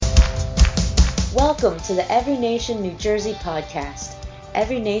Welcome to the Every Nation New Jersey podcast.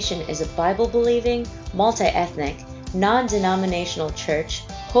 Every Nation is a Bible-believing, multi-ethnic, non-denominational church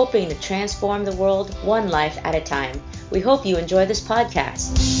hoping to transform the world one life at a time. We hope you enjoy this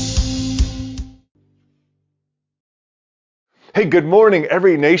podcast. Hey, good morning,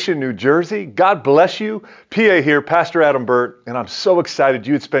 Every Nation New Jersey. God bless you. PA here, Pastor Adam Burt, and I'm so excited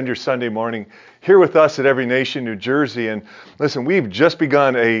you would spend your Sunday morning here with us at Every Nation New Jersey. And listen, we've just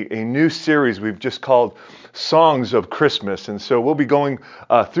begun a new series we've just called Songs of Christmas. And so we'll be going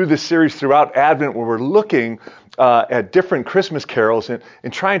through this series throughout Advent where we're looking at different Christmas carols and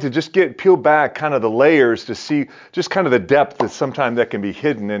trying to just peel back kind of the layers to see just kind of the depth that sometimes that can be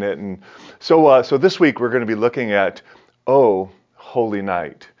hidden in it. And so this week we're going to be looking at Oh, Holy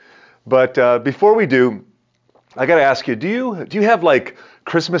Night. But before we do, I got to ask you, do you have like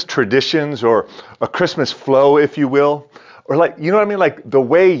Christmas traditions or a Christmas flow, if you will? Or like, you know what I mean? Like the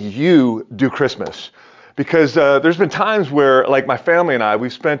way you do Christmas. Because there's been times where like my family and I,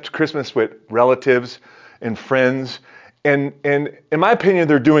 we've spent Christmas with relatives and friends. And in my opinion,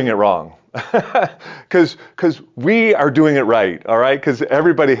 they're doing it wrong. Because we are doing it right, all right? Because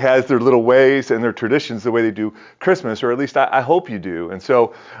everybody has their little ways and their traditions the way they do Christmas, or at least I hope you do. And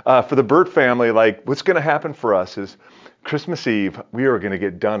so for the Burt family, like what's going to happen for us is Christmas Eve, we are going to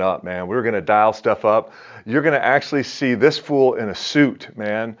get done up, man. We're going to dial stuff up. You're going to actually see this fool in a suit,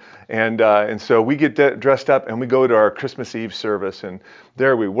 man. And so we get dressed up and we go to our Christmas Eve service. And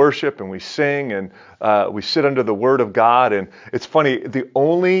there we worship and we sing and we sit under the Word of God. And it's funny, the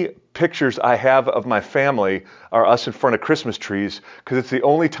only pictures I have of my family are us in front of Christmas trees because it's the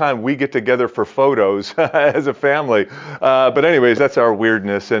only time we get together for photos as a family. But anyways, that's our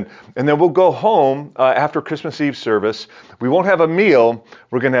weirdness. And then we'll go home after Christmas Eve service. We won't have a meal.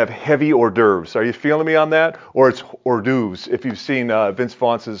 We're going to have heavy hors d'oeuvres. Are you feeling me on that? Or it's hors d'oeuvres if you've seen Vince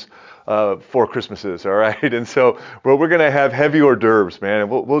Vaughn's Four Christmases, all right? And so we're going to have heavy hors d'oeuvres, man. And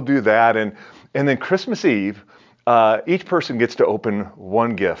we'll do that. And then Christmas Eve, each person gets to open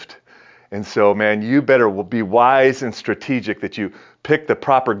one gift. And so, man, you better be wise and strategic that you pick the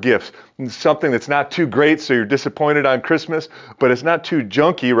proper gifts. Something that's not too great so you're disappointed on Christmas, but it's not too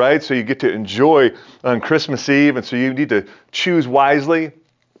junky, right? So you get to enjoy on Christmas Eve. And so you need to choose wisely.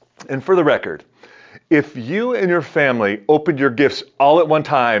 And for the record, if you and your family opened your gifts all at one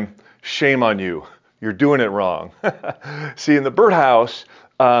time, shame on you. You're doing it wrong. See, in the Burt house,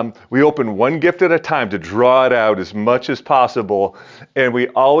 we open one gift at a time to draw it out as much as possible. And we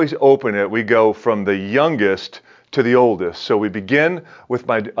always open it. We go from the youngest to the oldest. So we begin with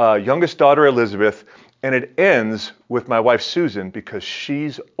my youngest daughter, Elizabeth, and it ends with my wife, Susan, because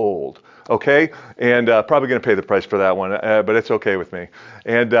she's old. Okay? And probably going to pay the price for that one, but it's okay with me.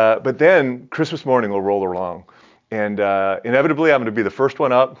 And but then Christmas morning will roll along. And inevitably, I'm going to be the first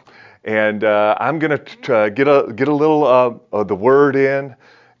one up. And I'm going to get a little of the word in,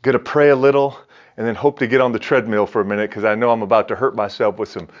 get to pray a little, and then hope to get on the treadmill for a minute because I know I'm about to hurt myself with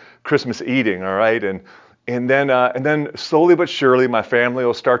some Christmas eating, all right? And then slowly but surely, my family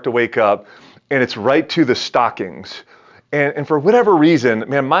will start to wake up, and it's right to the stockings. And for whatever reason,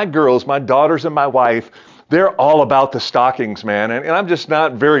 man, my girls, my daughters and my wife, they're all about the stockings, man. And I'm just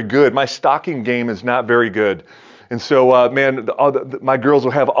not very good. My stocking game is not very good. And so, man, my girls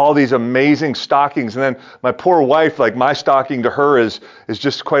will have all these amazing stockings. And then my poor wife, like my stocking to her is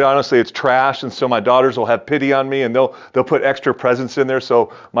just quite honestly, it's trash. And so my daughters will have pity on me and they'll put extra presents in there.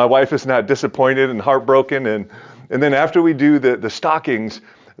 So my wife is not disappointed and heartbroken. And then after we do the stockings,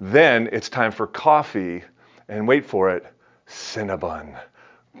 then it's time for coffee. And wait for it, Cinnabon.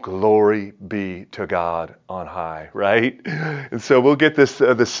 Glory be to God on high, right? And so we'll get this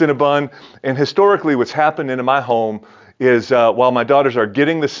the Cinnabon. And historically, what's happened in my home is while my daughters are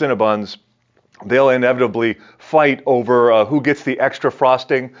getting the Cinnabons, they'll inevitably fight over who gets the extra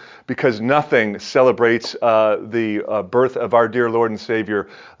frosting because nothing celebrates the birth of our dear Lord and Savior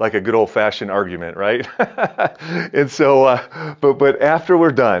like a good old-fashioned argument, right? And so, but after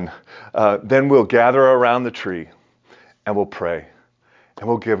we're done, then we'll gather around the tree and we'll pray. And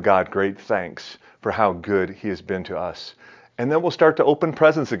we'll give God great thanks for how good he has been to us. And then we'll start to open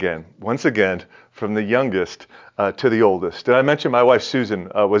presents again, once again, from the youngest to the oldest. Did I mention my wife Susan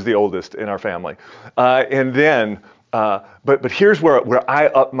was the oldest in our family? And then, but here's where I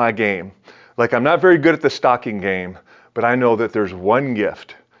up my game. Like I'm not very good at the stocking game, but I know that there's one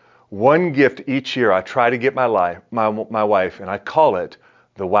gift each year I try to get my wife, and I call it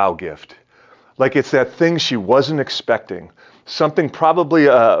the wow gift. Like it's that thing she wasn't expecting. Something probably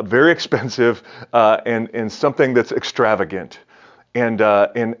very expensive and something that's extravagant. And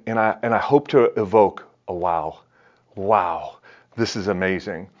I hope to evoke a wow. Wow, this is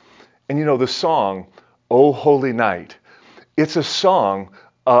amazing. And you know, the song, O Holy Night, it's a song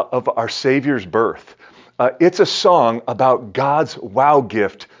of our Savior's birth. It's a song about God's wow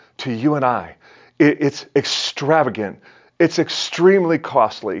gift to you and I. It's extravagant. It's extremely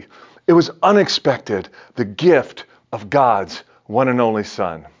costly. It was unexpected, the gift of God's one and only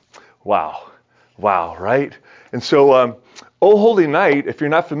Son. Wow. Wow, right? And so, O Holy Night, if you're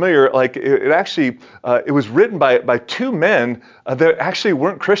not familiar, like it actually, it was written by two men that actually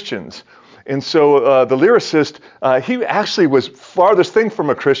weren't Christians. And so the lyricist, he actually was farthest thing from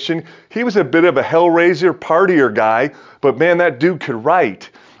a Christian. He was a bit of a hellraiser, partier guy, but man, that dude could write.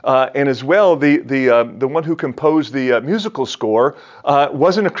 And as well, the one who composed the musical score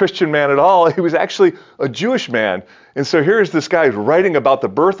wasn't a Christian man at all. He was actually a Jewish man. And so here's this guy writing about the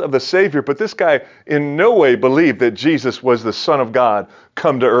birth of the Savior, but this guy in no way believed that Jesus was the Son of God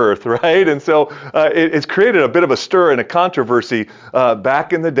come to earth, right? And so it's created a bit of a stir and a controversy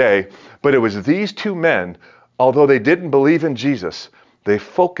back in the day. But it was these two men, although they didn't believe in Jesus, they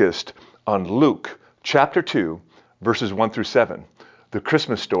focused on Luke chapter 2, verses 1 through 7, the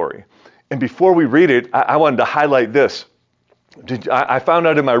Christmas story. And before we read it, I wanted to highlight this. I found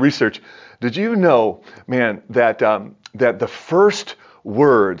out in my research, did you know, man, that the first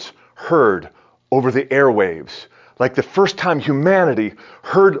words heard over the airwaves, like the first time humanity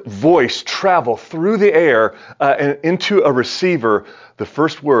heard voice travel through the air and into a receiver, the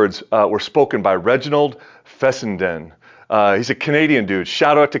first words were spoken by Reginald Fessenden. He's a Canadian dude.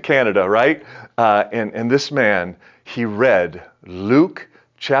 Shout out to Canada, right? And this man, he read Luke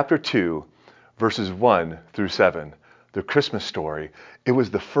chapter 2, verses 1 through 7, the Christmas story. It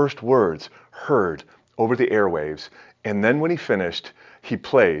was the first words heard over the airwaves. And then when he finished, he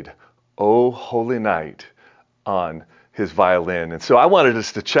played O Holy Night on his violin. And so I wanted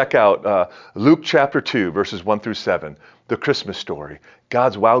us to check out Luke chapter 2, verses 1 through 7, the Christmas story,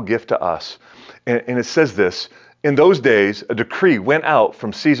 God's wow gift to us. And it says this: in those days, a decree went out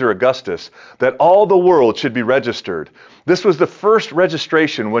from Caesar Augustus that all the world should be registered. This was the first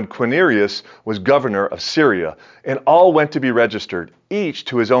registration when Quirinius was governor of Syria, and all went to be registered, each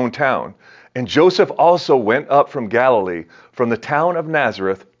to his own town. And Joseph also went up from Galilee, from the town of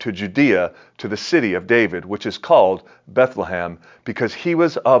Nazareth to Judea, to the city of David, which is called Bethlehem, because he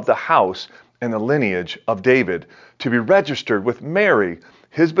was of the house and the lineage of David, to be registered with Mary,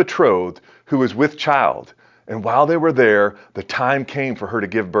 his betrothed, who was with child. And while they were there, the time came for her to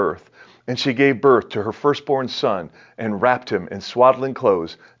give birth. And she gave birth to her firstborn son, and wrapped him in swaddling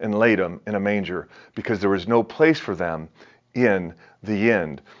clothes, and laid him in a manger, because there was no place for them in the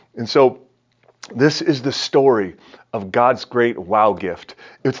inn. And so this is the story of God's great wow gift.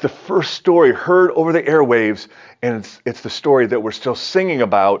 It's the first story heard over the airwaves, and it's the story that we're still singing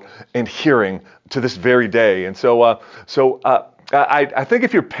about and hearing to this very day. And so I think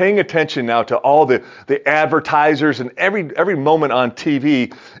if you're paying attention now to all the advertisers and every moment on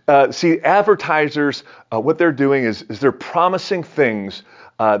TV, see advertisers, what they're doing is they're promising things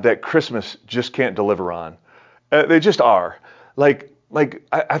that Christmas just can't deliver on. They just are. Like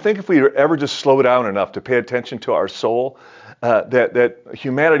I think if we ever just slow down enough to pay attention to our soul, that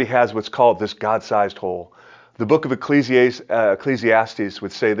humanity has what's called this God-sized hole. The book of Ecclesiastes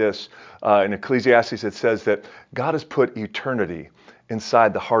would say this. In Ecclesiastes it says that God has put eternity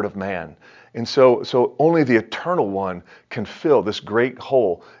inside the heart of man. And so only the eternal one can fill this great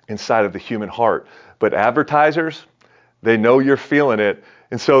hole inside of the human heart. But advertisers, they know you're feeling it.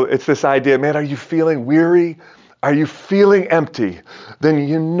 And so it's this idea, man, are you feeling weary? Are you feeling empty? Then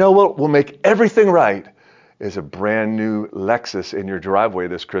you know what will make everything right is a brand new Lexus in your driveway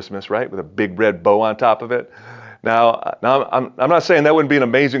this Christmas, right? With a big red bow on top of it. Now I'm not saying that wouldn't be an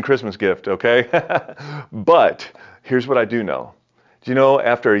amazing Christmas gift, okay? But here's what I do know. Do you know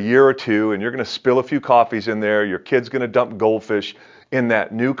after a year or two, and you're going to spill a few coffees in there, your kid's going to dump goldfish in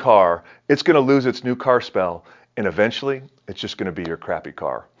that new car, it's going to lose its new car spell, and eventually it's just going to be your crappy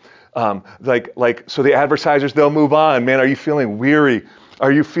car. So the advertisers, they'll move on. Man, are you feeling weary?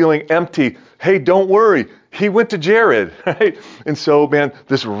 Are you feeling empty? Hey, don't worry. He went to Jared, right? And so, man,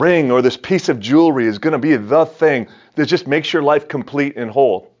 this ring or this piece of jewelry is going to be the thing that just makes your life complete and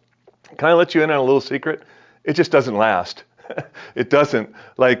whole. Can I let you in on a little secret? It just doesn't last. It doesn't.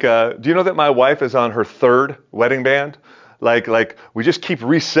 Do you know that my wife is on her third wedding band? Like we just keep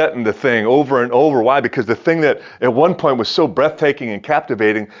resetting the thing over and over. Why? Because the thing that at one point was so breathtaking and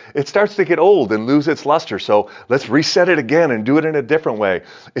captivating, it starts to get old and lose its luster. So let's reset it again and do it in a different way.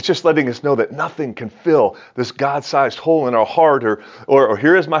 It's just letting us know that nothing can fill this God-sized hole in our heart. Or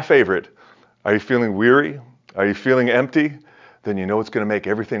here is my favorite. Are you feeling weary? Are you feeling empty? Then you know what's going to make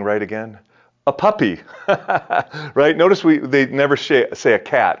everything right again? a puppy, right? Notice they never say a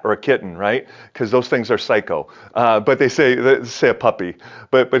cat or a kitten, right? Because those things are psycho. But they say a puppy.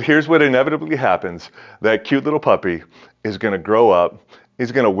 But here's what inevitably happens: that cute little puppy is going to grow up.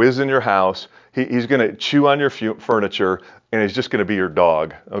 He's going to whiz in your house. He's going to chew on your furniture, and he's just going to be your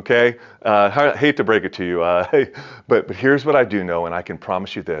dog. Okay? I hate to break it to you, but here's what I do know, and I can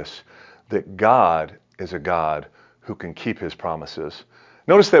promise you this: that God is a God who can keep His promises.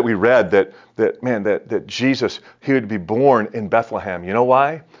 Notice that we read that Jesus, He would be born in Bethlehem. You know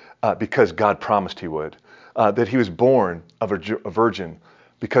why? Because God promised He would. That He was born of a virgin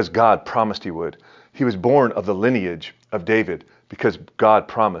because God promised He would. He was born of the lineage of David because God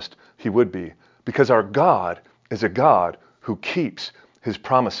promised He would be. Because our God is a God who keeps His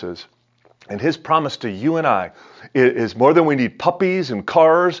promises. And His promise to you and I is more than we need puppies and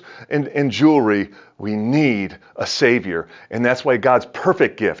cars and jewelry. We need a Savior. And that's why God's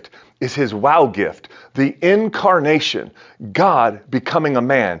perfect gift is His wow gift, the incarnation, God becoming a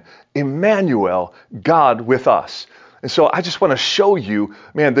man, Emmanuel, God with us. And so I just want to show you,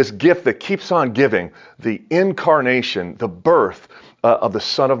 man, this gift that keeps on giving, the incarnation, the birth of the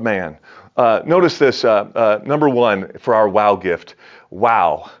Son of Man. Notice this, number one for our wow gift.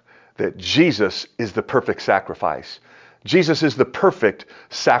 Wow. That Jesus is the perfect sacrifice. Jesus is the perfect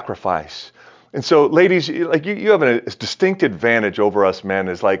sacrifice. And so, ladies, like you have a distinct advantage over us men.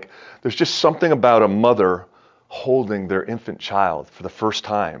 Is like there's just something about a mother holding their infant child for the first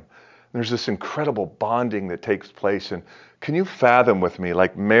time. There's this incredible bonding that takes place. And can you fathom with me,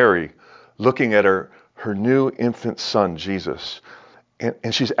 like Mary, looking at her new infant son, Jesus,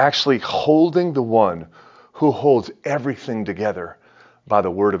 and she's actually holding the one who holds everything together by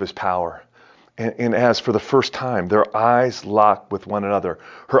the word of His power. And as for the first time, their eyes lock with one another.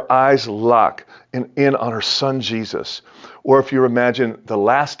 Her eyes lock in on her son Jesus. Or if you imagine the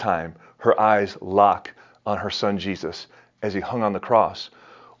last time her eyes lock on her son Jesus as He hung on the cross.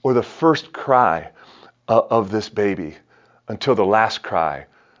 Or the first cry of this baby until the last cry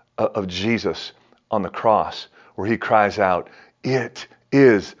of Jesus on the cross, where He cries out, "It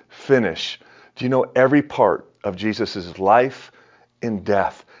is finished." Do you know every part of Jesus' life in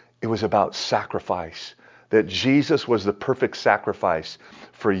death, it was about sacrifice, that Jesus was the perfect sacrifice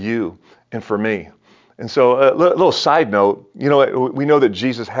for you and for me. And so a little side note, we know that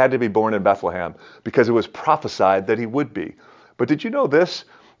Jesus had to be born in Bethlehem because it was prophesied that He would be. But did you know this?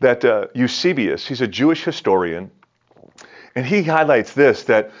 That Eusebius, he's a Jewish historian, and he highlights this,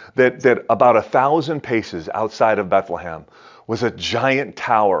 that about 1,000 paces outside of Bethlehem was a giant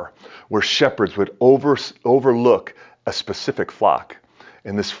tower where shepherds would overlook a specific flock.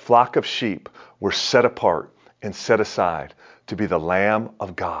 And this flock of sheep were set apart and set aside to be the Lamb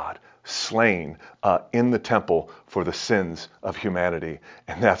of God, slain in the temple for the sins of humanity.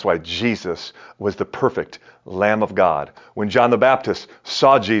 And that's why Jesus was the perfect Lamb of God. When John the Baptist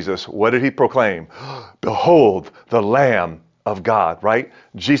saw Jesus, what did he proclaim? "Behold, the Lamb of God," right?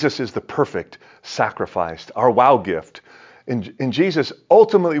 Jesus is the perfect sacrifice, our wow gift. And Jesus,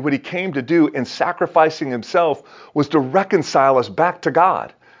 ultimately what He came to do in sacrificing Himself was to reconcile us back to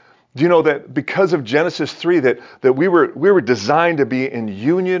God. Do you know that because of Genesis 3, that we were designed to be in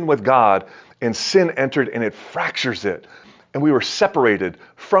union with God, and sin entered and it fractures it. And we were separated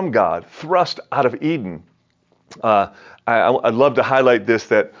from God, thrust out of Eden. I'd love to highlight this,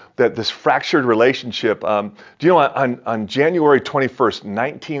 that this fractured relationship. Do you know on January 21st,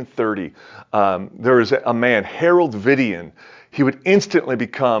 1930, there was a man, Harold Vidian. He would instantly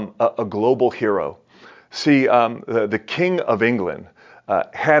become a global hero. See, the King of England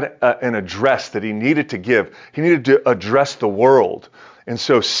had an address that he needed to give. He needed to address the world. And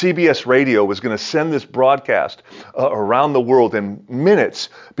so CBS Radio was going to send this broadcast around the world, and minutes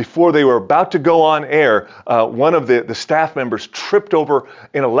before they were about to go on air, one of the staff members tripped over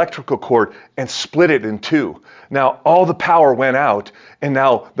an electrical cord and split it in two. Now, all the power went out, and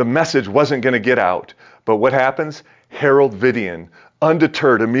now the message wasn't going to get out. But what happens? Harold Vidian,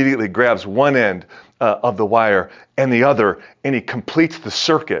 undeterred, immediately grabs one end of the wire and the other, and he completes the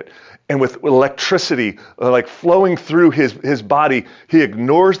circuit. And with electricity like flowing through his body, he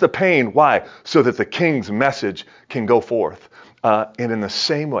ignores the pain. Why? So that the King's message can go forth. And in the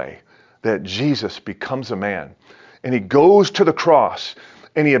same way that Jesus becomes a man, and He goes to the cross,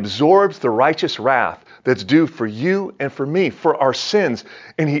 and He absorbs the righteous wrath that's due for you and for me, for our sins.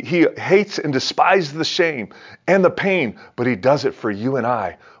 And he hates and despises the shame and the pain, but He does it for you and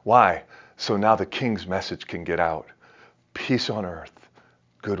I. Why? So now the King's message can get out. Peace on earth,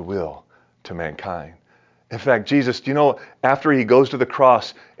 goodwill to mankind. In fact, Jesus, after he goes to the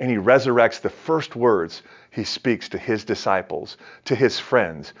cross and he resurrects, the first words he speaks to his disciples, to his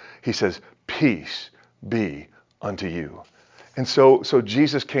friends, he says, peace be unto you. And so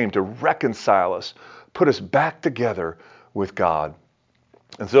Jesus came to reconcile us, put us back together with God.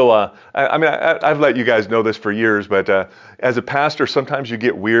 And so, I've let you guys know this for years, but as a pastor, sometimes you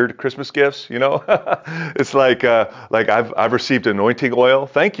get weird Christmas gifts. It's like I've received anointing oil,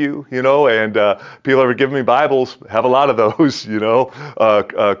 thank you, and people ever given me Bibles, have a lot of those,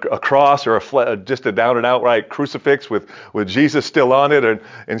 a cross or just a down and outright crucifix with Jesus still on it,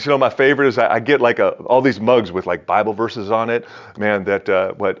 and my favorite is I get like all these mugs with like Bible verses on it, man.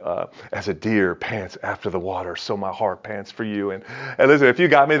 As a deer pants after the water, so my heart pants for you. And listen, if you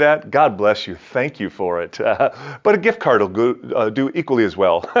got me that, God bless you. Thank you for it. But a gift card will do equally as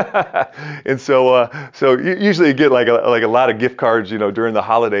well. And so usually you get like a lot of gift cards, during the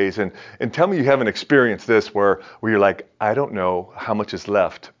holidays. And tell me you haven't experienced this where you're like, I don't know how much is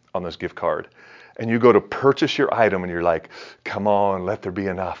left on this gift card. And you go to purchase your item and you're like, come on, let there be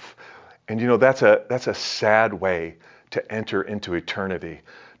enough. And that's a sad way to enter into eternity,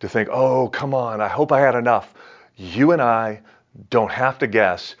 to think, oh, come on, I hope I had enough. You and I don't have to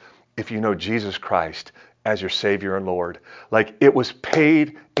guess if you know Jesus Christ as your Savior and Lord. Like, it was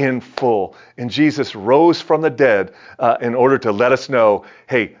paid in full. And Jesus rose from the dead in order to let us know,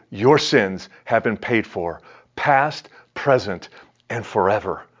 hey, your sins have been paid for, past, present, and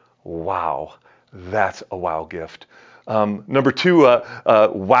forever. Wow, that's a wow gift. Number two,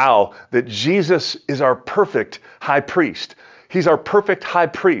 wow, that Jesus is our perfect high priest. He's our perfect high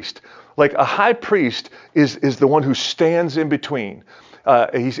priest. Like, a high priest is the one who stands in between.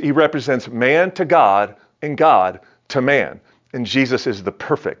 He represents man to God and God to man. And Jesus is the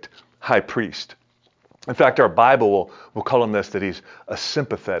perfect high priest. In fact, our Bible will call him this, that he's a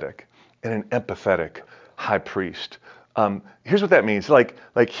sympathetic and an empathetic high priest. Here's what that means. Like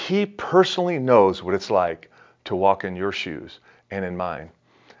he personally knows what it's like to walk in your shoes and in mine.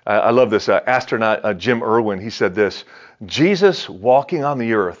 I love this astronaut, Jim Irwin. He said this: Jesus walking on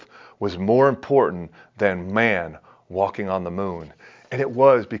the earth was more important than man walking on the moon. And it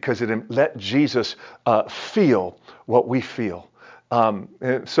was because it let Jesus feel what we feel. Listen,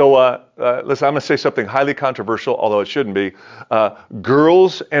 I'm going to say something highly controversial, although it shouldn't be.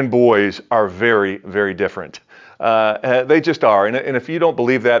 Girls and boys are very, very different. They just are. And if you don't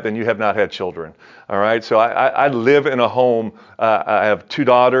believe that, then you have not had children. All right. So I live in a home. I have two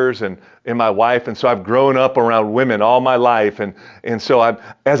daughters and my wife. And so I've grown up around women all my life. And so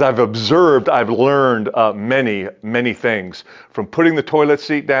as I've observed, I've learned many, many things, from putting the toilet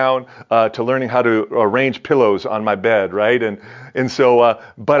seat down to learning how to arrange pillows on my bed. Right.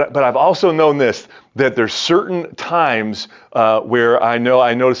 But I've also known this, that there's certain times where I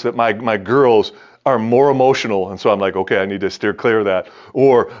notice that my girls are more emotional, and so I'm like, okay, I need to steer clear of that.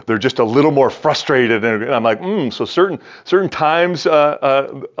 Or they're just a little more frustrated, and I'm like, so certain times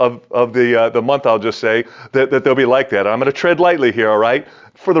of the month, I'll just say that they'll be like that. I'm going to tread lightly here, all right?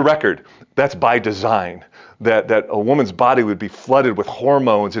 For the record, that's by design. That a woman's body would be flooded with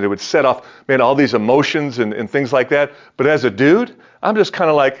hormones, and it would set off, all these emotions and things like that. But as a dude, I'm just kind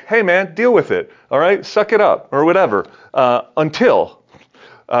of like, hey, man, deal with it, all right? Suck it up, or whatever, until...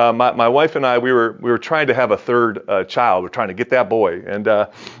 My wife and I, we were trying to have a third child. We're trying to get that boy. And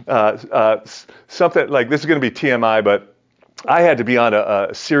something like, this is going to be TMI, but I had to be on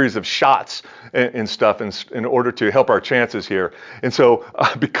a series of shots and stuff in order to help our chances here. And so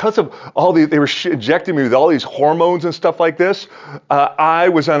because of all they were injecting me with all these hormones and stuff like this, I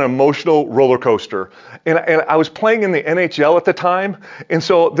was on an emotional roller coaster. And I was playing in the NHL at the time. And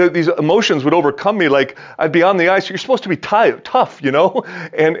so these emotions would overcome me. Like, I'd be on the ice. You're supposed to be tough,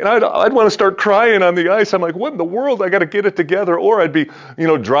 And I'd want to start crying on the ice. I'm like, what in the world? I got to get it together. Or I'd be,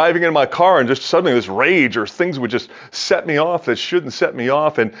 driving in my car and just suddenly this rage or things would just set me off that shouldn't set me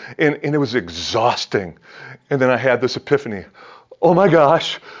off. And it was exhausting. And then I had this epiphany. Oh my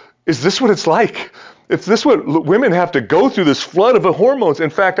gosh, is this what it's like? Is this what women have to go through, this flood of hormones? In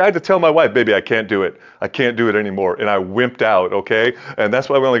fact, I had to tell my wife, baby, I can't do it. I can't do it anymore. And I wimped out, okay? And that's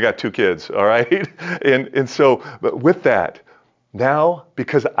why we only got 2 kids, all right? And so, but with that, now,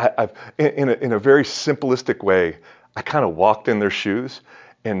 because I've in a very simplistic way, I kind of walked in their shoes,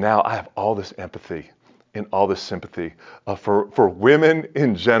 and now I have all this empathy and all this sympathy for women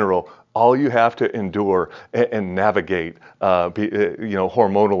in general. All you have to endure and navigate,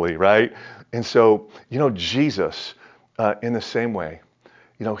 hormonally, right? And so, Jesus, in the same way,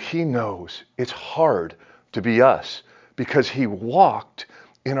 he knows it's hard to be us because he walked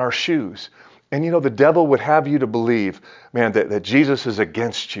in our shoes. And the devil would have you to believe, man, that Jesus is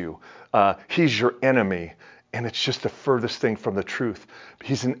against you. He's your enemy. And it's just the furthest thing from the truth.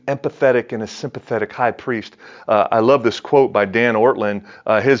 He's an empathetic and a sympathetic high priest. I love this quote by Dan Ortlund,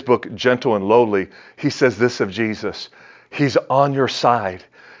 his book, Gentle and Lowly. He says this of Jesus: He's on your side.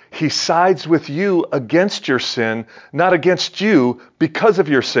 He sides with you against your sin, not against you because of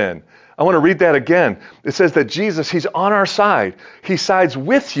your sin. I want to read that again. It says that Jesus, he's on our side. He sides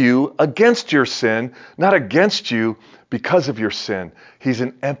with you against your sin, not against you because of your sin. He's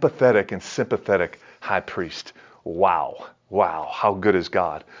an empathetic and sympathetic high priest. Wow. Wow. How good is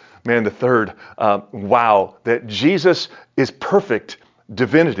God? Man, the third, wow, that Jesus is perfect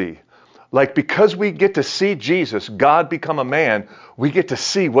divinity. Like, because we get to see Jesus, God become a man, we get to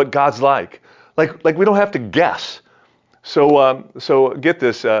see what God's like. Like we don't have to guess. So get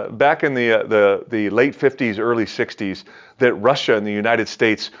this, back in the late 50s, early 60s, that Russia and the United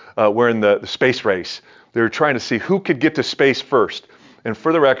States were in the space race. They were trying to see who could get to space first. And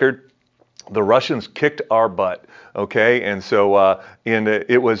for the record, the Russians kicked our butt, okay? And so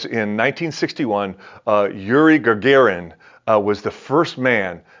it was in 1961, Yuri Gagarin was the first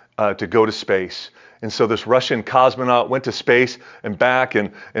man to go to space. And so this Russian cosmonaut went to space and back,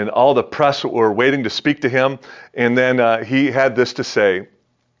 and all the press were waiting to speak to him. And then he had this to say.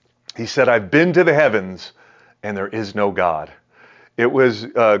 He said, "I've been to the heavens, and there is no God." It was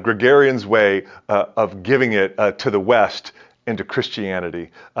Gagarin's way of giving it to the West into Christianity,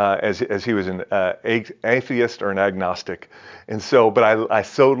 as he was an atheist or an agnostic. And so, but I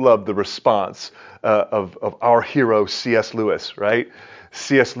so love the response of our hero C.S. Lewis, right?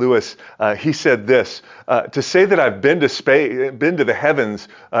 C.S. Lewis, he said this: to say that I've been to space, been to the heavens,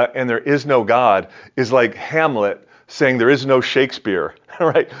 and there is no God, is like Hamlet saying there is no Shakespeare.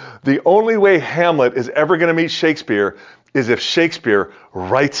 Right? The only way Hamlet is ever going to meet Shakespeare is if Shakespeare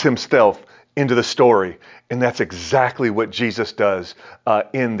writes himself into the story. And that's exactly what Jesus does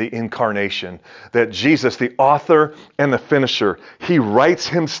in the incarnation. That Jesus, the author and the finisher, he writes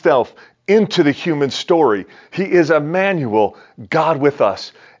himself into the human story. He is Emmanuel, God with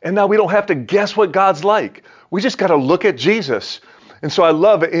us. And now we don't have to guess what God's like. We just got to look at Jesus. And so I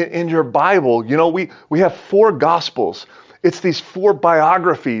love in your Bible, we have 4 Gospels. It's these 4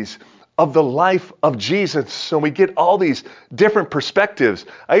 biographies of the life of Jesus. So we get all these different perspectives.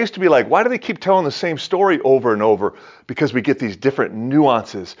 I used to be like, why do they keep telling the same story over and over? Because we get these different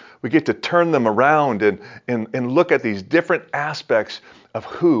nuances. We get to turn them around and look at these different aspects of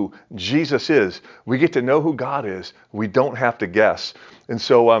who Jesus is. We get to know who God is. We don't have to guess. And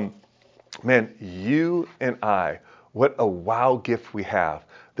so, man, you and I, what a wow gift we have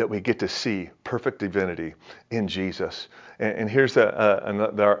that we get to see perfect divinity in Jesus. And here's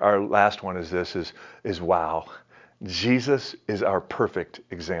our last one is wow. Jesus is our perfect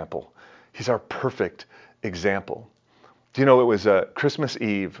example. He's our perfect example. Do you know it was Christmas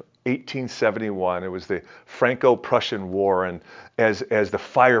Eve, 1871. It was the Franco-Prussian War, and as the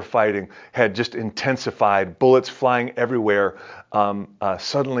firefighting had just intensified, bullets flying everywhere,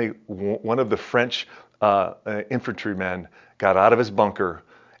 suddenly one of the French infantrymen got out of his bunker,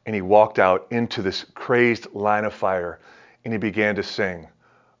 and he walked out into this crazed line of fire, and he began to sing,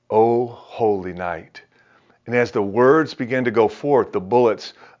 "O Holy Night." And as the words began to go forth, the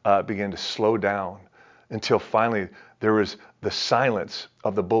bullets began to slow down until finally there was the silence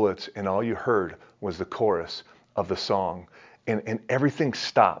of the bullets, and all you heard was the chorus of the song. And everything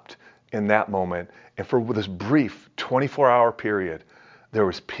stopped in that moment. And for this brief 24-hour period, there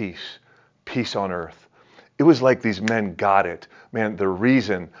was peace on earth. It was like these men got it. Man, the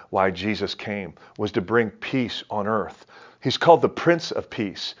reason why Jesus came was to bring peace on earth. He's called the Prince of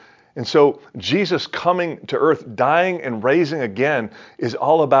Peace. And so Jesus coming to earth, dying and raising again, is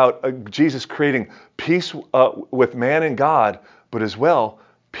all about Jesus creating peace with man and God, but as well,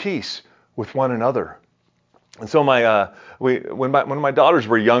 peace with one another. And so when my daughters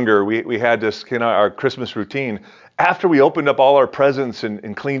were younger, we had this our Christmas routine. After we opened up all our presents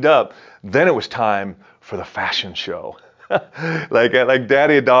and cleaned up, then it was time for the fashion show. like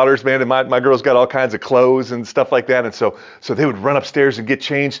daddy and daughters, man, and my girls got all kinds of clothes and stuff like that. And so they would run upstairs and get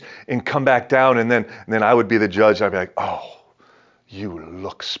changed and come back down. And then I would be the judge. I'd be like, "Oh, you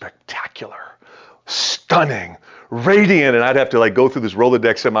look spectacular, stunning, radiant." And I'd have to go through this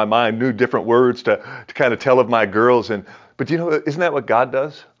Rolodex in my mind, new different words to kind of tell of my girls. But isn't that what God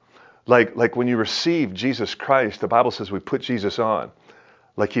does? Like when you receive Jesus Christ, the Bible says we put Jesus on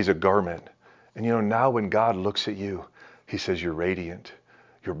like he's a garment. And now when God looks at you, he says you're radiant,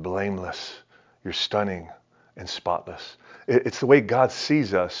 you're blameless, you're stunning and spotless. It's the way God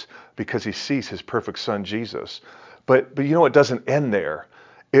sees us because he sees his perfect son, Jesus. But it doesn't end there.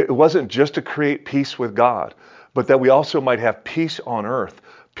 It wasn't just to create peace with God, but that we also might have peace on earth,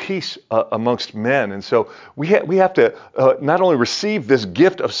 peace amongst men. And so we have to not only receive this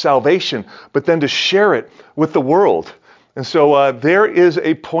gift of salvation, but then to share it with the world. And so there is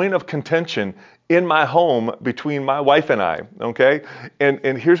a point of contention in my home between my wife and I, okay?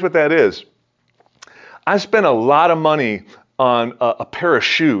 And here's what that is. I spent a lot of money on a pair of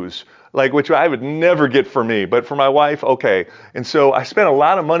shoes, like which I would never get for me, but for my wife, okay. And so I spent a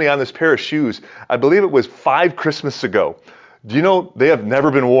lot of money on this pair of shoes. I believe it was 5 Christmases ago. Do you know they have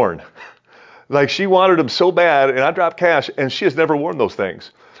never been worn? Like she wanted them so bad, and I dropped cash, and she has never worn those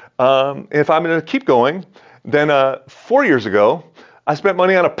things. If I'm going to keep going, then 4 years ago, I spent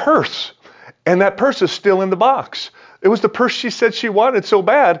money on a purse, and that purse is still in the box. It was the purse she said she wanted so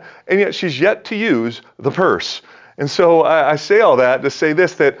bad, and yet she's yet to use the purse. And so I say all that to say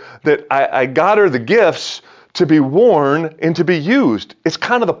this, that I got her the gifts to be worn and to be used. It's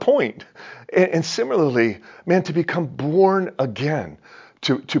kind of the point. And similarly, man, to become born again,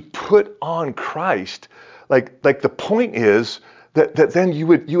 to put on Christ, like the point is that then you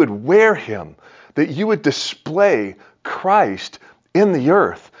would wear him, that you would display Christ in the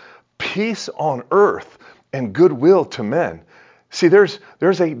earth, peace on earth and goodwill to men. See, there's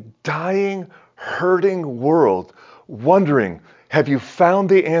a dying, hurting world wondering, have you found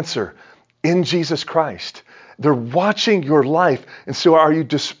the answer in Jesus Christ? They're watching your life, and so are you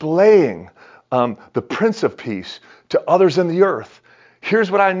displaying the Prince of Peace to others in the earth? Here's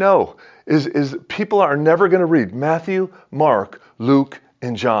what I know, is people are never going to read Matthew, Mark, Luke,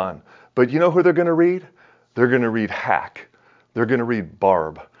 and John. But you know who they're going to read? They're going to read Hack. They're going to read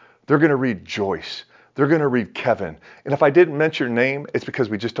Barb. They're going to read Joyce. They're going to read Kevin. And if I didn't mention your name, it's because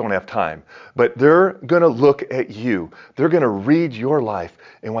we just don't have time. But they're going to look at you. They're going to read your life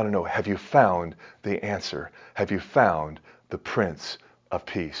and want to know, have you found the answer? Have you found the Prince of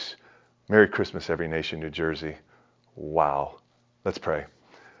Peace? Merry Christmas, Every Nation, New Jersey. Wow. Let's pray.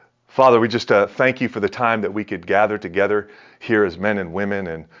 Father, we just thank you for the time that we could gather together here as men and women.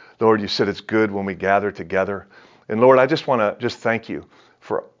 And Lord, you said it's good when we gather together. And Lord, I just want to thank you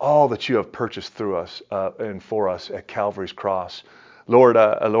for all that you have purchased through us and for us at Calvary's cross. Lord,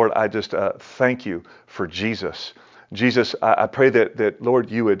 I just thank you for Jesus. Jesus, I pray that Lord,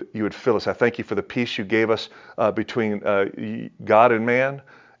 you would fill us. I thank you for the peace you gave us between God and man,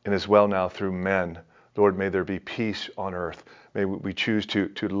 and as well now through men. Lord, may there be peace on earth. May we choose to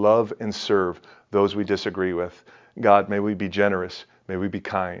love and serve those we disagree with. God, may we be generous. May we be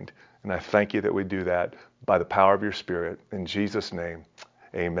kind. And I thank you that we do that by the power of your Spirit. In Jesus' name,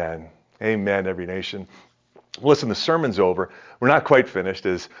 amen. Amen, Every Nation. Listen, the sermon's over. We're not quite finished.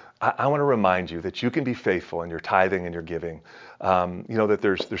 I want to remind you that you can be faithful in your tithing and your giving. You know that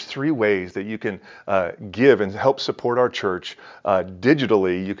there's 3 ways that you can give and help support our church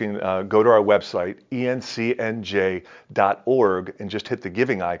digitally. You can go to our website, encnj.org, and just hit the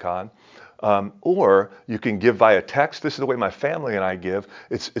giving icon. Or you can give via text. This is the way my family and I give.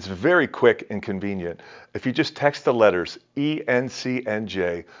 It's very quick and convenient. If you just text the letters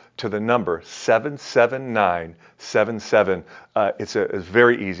ENCNJ to the number 77977, it's a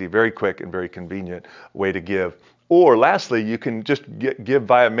very easy, very quick, and very convenient way to give. Or lastly, you can just give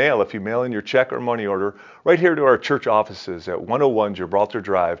via mail if you mail in your check or money order right here to our church offices at 101 Gibraltar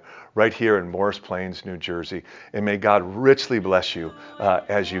Drive, right here in Morris Plains, New Jersey. And may God richly bless you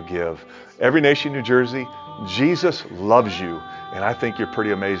as you give. Every Nation, New Jersey, Jesus loves you, and I think you're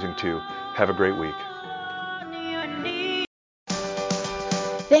pretty amazing too. Have a great week.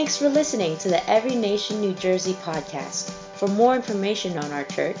 Thanks for listening to the Every Nation New Jersey podcast. For more information on our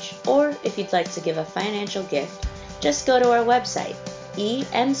church, or if you'd like to give a financial gift, just go to our website,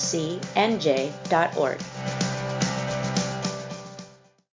 emcnj.org.